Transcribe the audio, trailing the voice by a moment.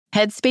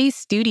Headspace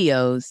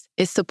Studios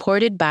is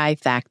supported by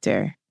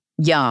Factor.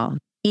 Y'all,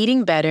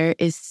 eating better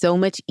is so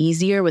much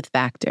easier with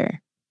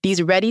Factor.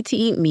 These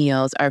ready-to-eat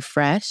meals are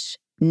fresh,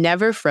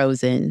 never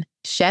frozen,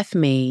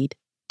 chef-made,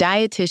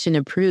 dietitian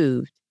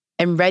approved,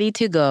 and ready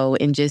to go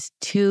in just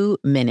 2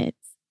 minutes.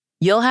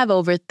 You'll have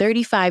over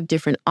 35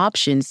 different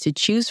options to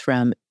choose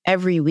from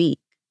every week.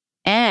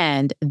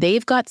 And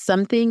they've got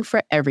something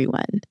for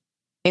everyone,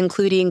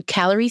 including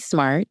Calorie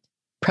Smart,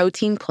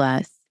 Protein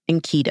Plus,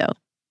 and Keto.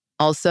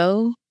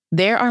 Also,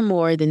 there are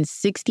more than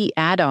 60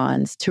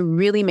 add-ons to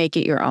really make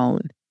it your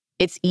own.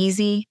 It's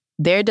easy,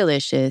 they're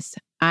delicious,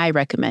 I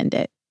recommend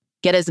it.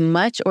 Get as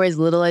much or as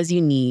little as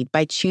you need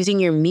by choosing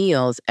your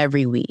meals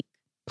every week.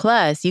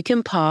 Plus, you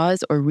can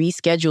pause or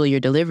reschedule your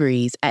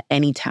deliveries at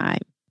any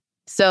time.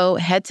 So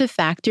head to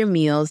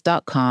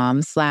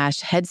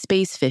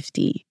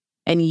factormeals.com/headspace50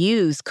 and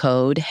use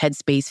code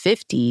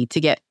headspace50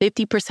 to get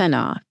 50%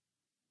 off.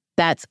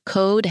 That's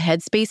code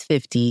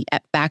headspace50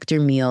 at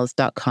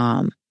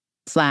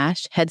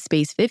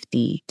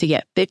factormeals.com/headspace50 to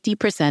get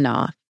 50%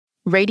 off.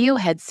 Radio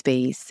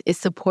Headspace is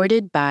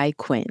supported by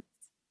Quince.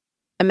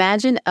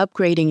 Imagine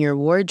upgrading your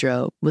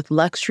wardrobe with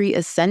luxury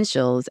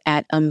essentials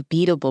at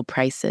unbeatable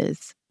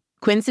prices.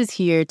 Quince is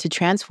here to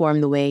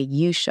transform the way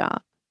you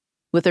shop,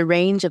 with a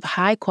range of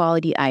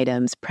high-quality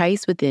items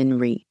priced within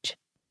reach.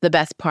 The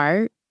best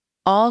part?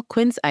 All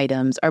Quince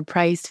items are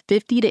priced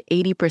 50 to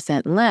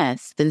 80%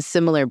 less than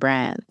similar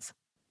brands.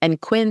 And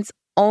Quince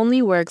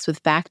only works with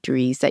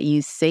factories that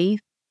use safe,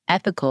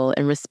 ethical,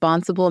 and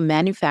responsible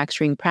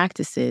manufacturing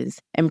practices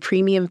and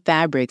premium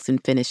fabrics and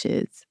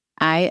finishes.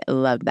 I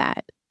love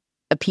that.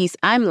 A piece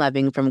I'm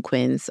loving from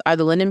Quince are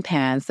the linen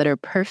pants that are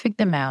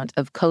perfect amount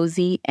of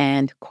cozy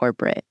and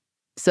corporate.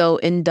 So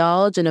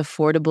indulge in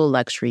affordable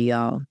luxury,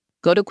 y'all.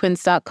 Go to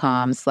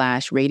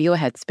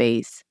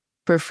quince.com/radioheadspace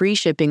for free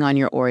shipping on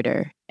your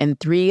order and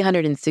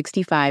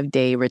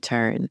 365-day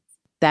returns.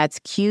 That's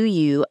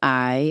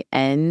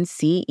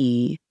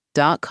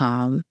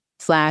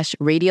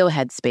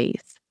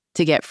QUINCE.com/radioheadspace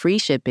to get free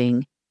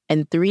shipping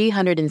and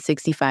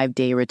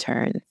 365-day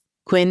returns.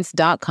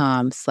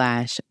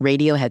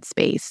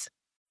 Quince.com/radioheadspace.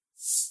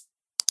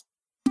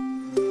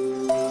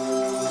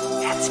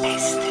 Headspace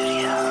Studios.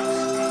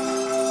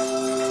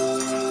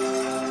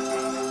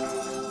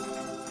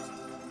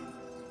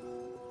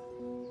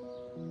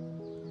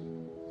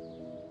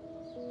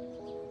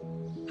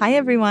 Hi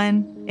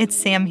everyone, it's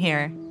Sam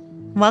here.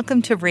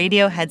 Welcome to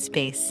Radio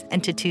Headspace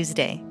and to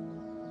Tuesday.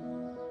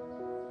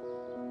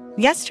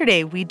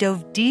 Yesterday, we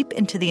dove deep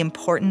into the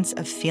importance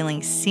of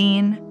feeling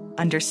seen,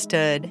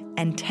 understood,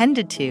 and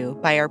tended to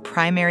by our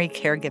primary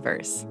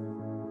caregivers.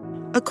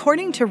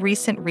 According to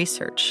recent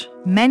research,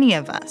 many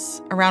of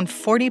us, around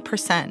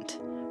 40%,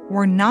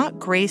 were not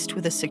graced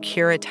with a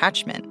secure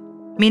attachment,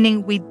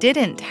 meaning we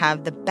didn't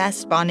have the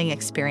best bonding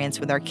experience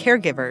with our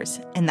caregivers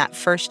in that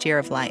first year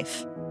of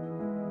life.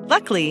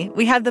 Luckily,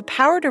 we have the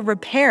power to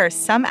repair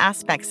some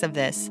aspects of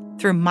this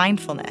through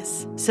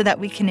mindfulness so that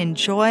we can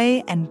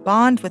enjoy and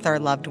bond with our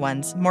loved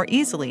ones more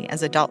easily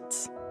as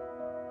adults.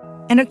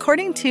 And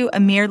according to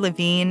Amir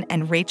Levine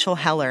and Rachel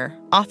Heller,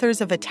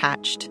 authors of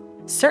Attached,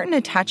 certain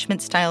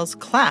attachment styles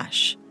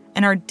clash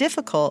and are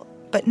difficult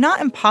but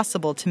not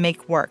impossible to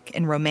make work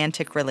in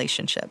romantic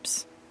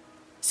relationships.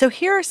 So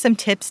here are some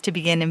tips to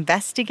begin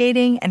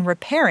investigating and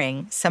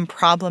repairing some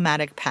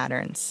problematic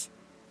patterns.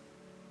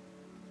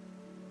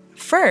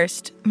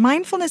 First,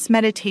 mindfulness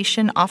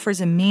meditation offers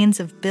a means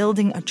of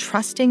building a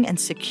trusting and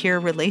secure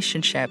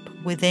relationship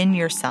within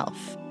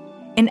yourself.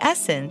 In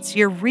essence,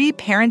 you're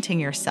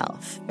reparenting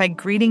yourself by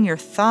greeting your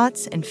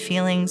thoughts and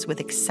feelings with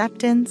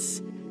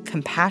acceptance,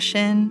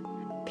 compassion,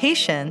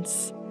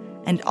 patience,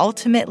 and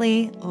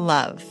ultimately,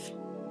 love.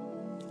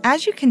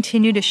 As you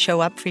continue to show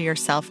up for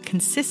yourself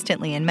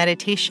consistently in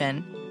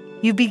meditation,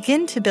 you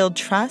begin to build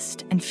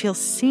trust and feel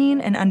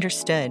seen and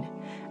understood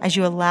as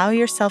you allow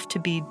yourself to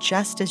be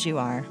just as you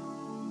are.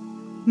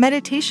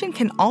 Meditation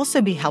can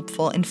also be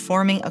helpful in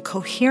forming a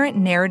coherent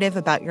narrative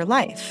about your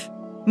life,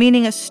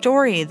 meaning a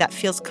story that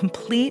feels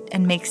complete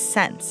and makes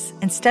sense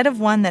instead of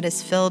one that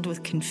is filled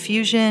with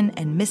confusion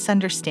and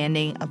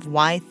misunderstanding of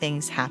why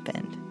things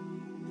happened.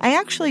 I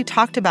actually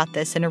talked about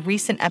this in a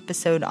recent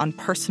episode on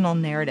personal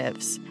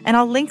narratives, and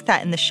I'll link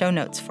that in the show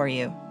notes for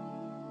you.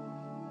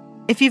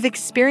 If you've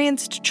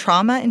experienced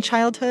trauma in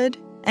childhood,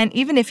 and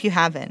even if you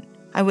haven't,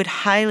 I would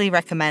highly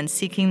recommend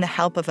seeking the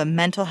help of a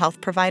mental health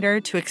provider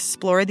to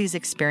explore these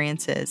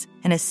experiences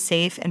in a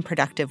safe and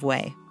productive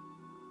way.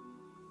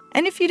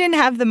 And if you didn't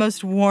have the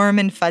most warm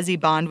and fuzzy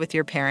bond with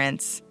your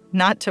parents,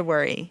 not to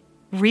worry.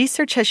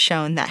 Research has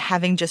shown that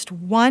having just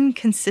one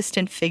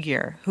consistent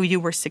figure who you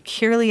were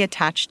securely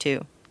attached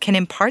to can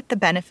impart the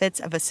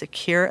benefits of a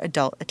secure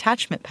adult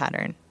attachment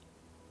pattern.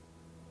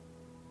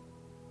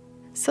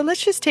 So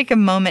let's just take a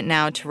moment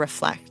now to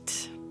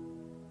reflect.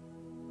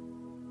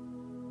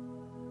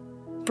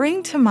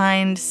 Bring to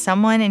mind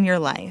someone in your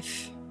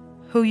life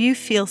who you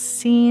feel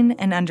seen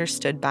and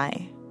understood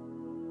by.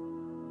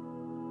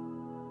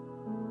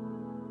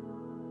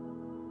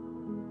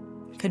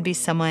 Could be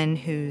someone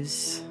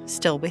who's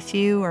still with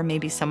you or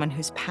maybe someone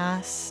who's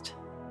passed.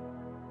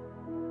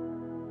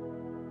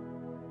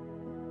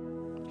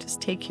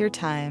 Just take your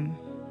time.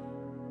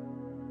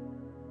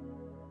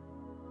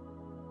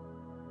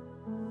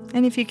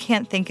 And if you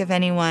can't think of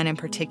anyone in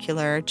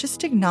particular,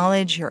 just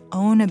acknowledge your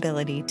own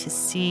ability to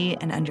see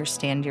and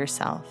understand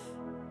yourself.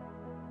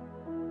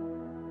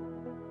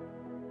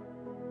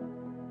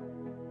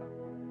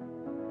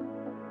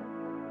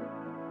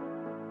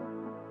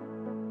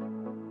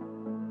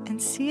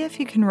 And see if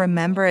you can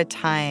remember a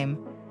time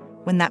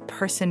when that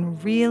person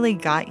really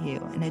got you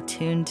and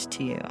attuned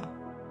to you.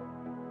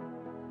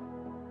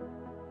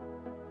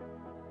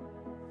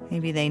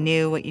 Maybe they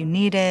knew what you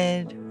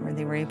needed, or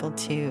they were able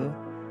to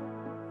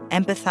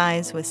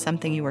empathize with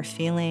something you were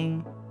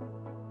feeling.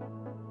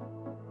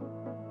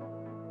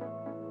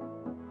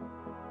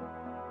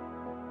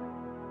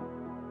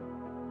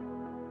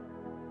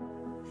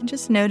 And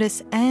just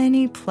notice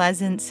any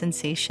pleasant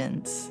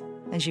sensations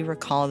as you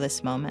recall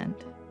this moment.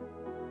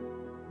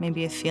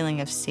 Maybe a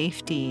feeling of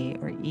safety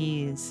or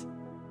ease.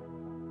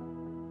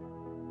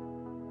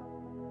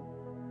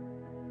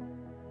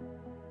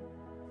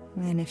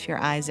 And if your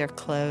eyes are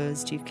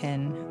closed, you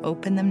can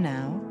open them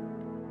now.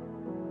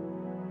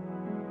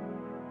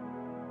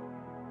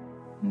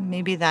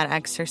 Maybe that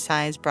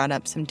exercise brought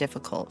up some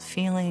difficult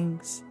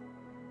feelings.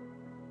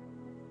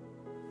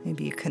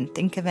 Maybe you couldn't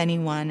think of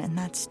anyone, and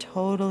that's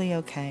totally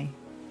okay.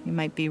 You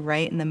might be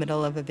right in the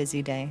middle of a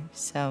busy day,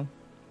 so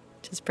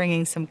just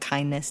bringing some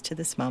kindness to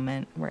this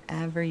moment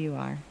wherever you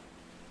are.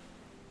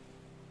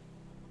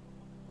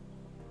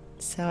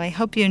 So I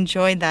hope you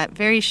enjoyed that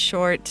very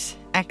short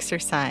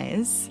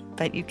exercise,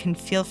 but you can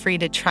feel free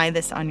to try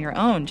this on your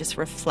own, just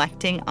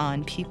reflecting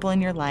on people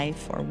in your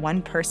life or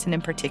one person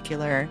in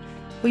particular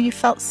who you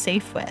felt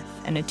safe with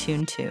and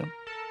attuned to.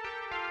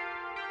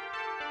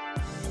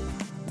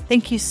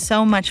 Thank you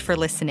so much for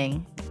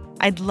listening.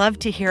 I'd love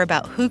to hear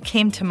about who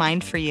came to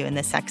mind for you in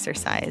this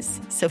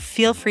exercise, so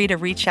feel free to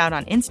reach out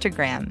on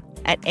Instagram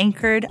at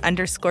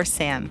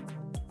anchored_Sam.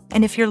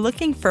 And if you're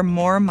looking for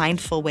more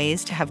mindful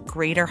ways to have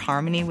greater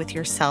harmony with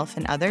yourself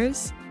and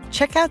others,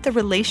 check out the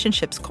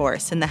Relationships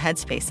course in the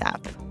Headspace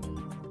app.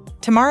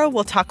 Tomorrow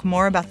we'll talk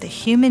more about the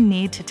human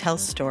need to tell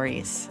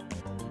stories.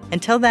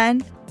 Until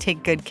then,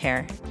 take good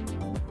care.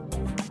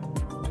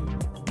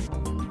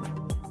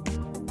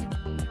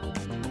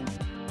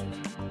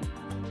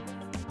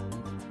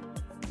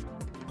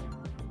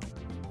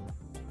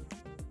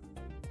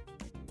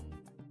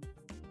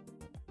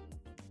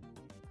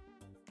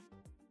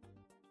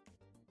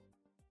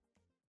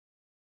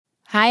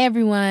 Hi,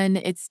 everyone.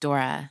 It's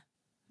Dora.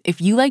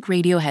 If you like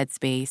Radio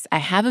Headspace, I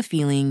have a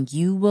feeling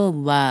you will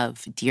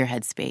love Dear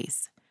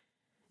Headspace.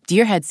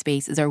 Dear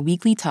Headspace is our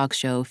weekly talk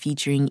show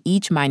featuring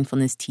each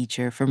mindfulness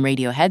teacher from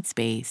Radio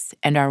Headspace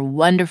and our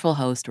wonderful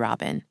host,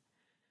 Robin.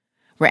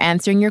 We're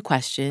answering your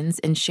questions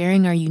and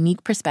sharing our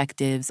unique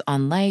perspectives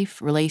on life,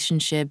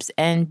 relationships,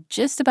 and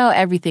just about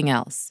everything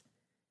else.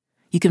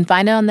 You can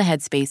find it on the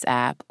Headspace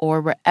app or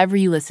wherever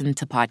you listen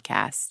to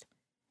podcasts.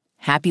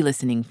 Happy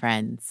listening,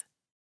 friends.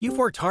 You've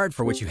worked hard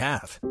for what you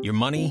have. Your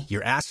money,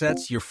 your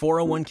assets, your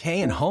 401k,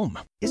 and home.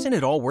 Isn't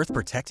it all worth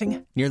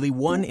protecting? Nearly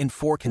 1 in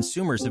 4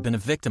 consumers have been a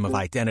victim of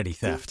identity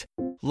theft.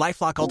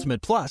 LifeLock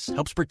Ultimate Plus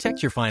helps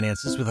protect your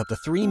finances with up to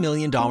 $3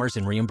 million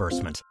in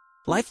reimbursement.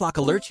 LifeLock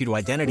alerts you to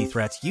identity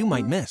threats you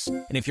might miss.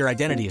 And if your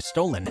identity is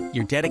stolen,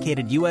 your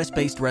dedicated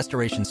U.S.-based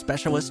restoration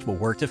specialist will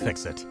work to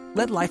fix it.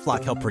 Let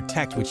LifeLock help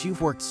protect what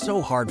you've worked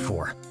so hard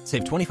for.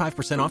 Save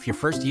 25% off your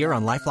first year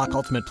on LifeLock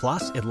Ultimate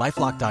Plus at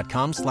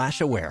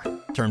LifeLock.com/aware.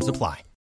 Terms apply.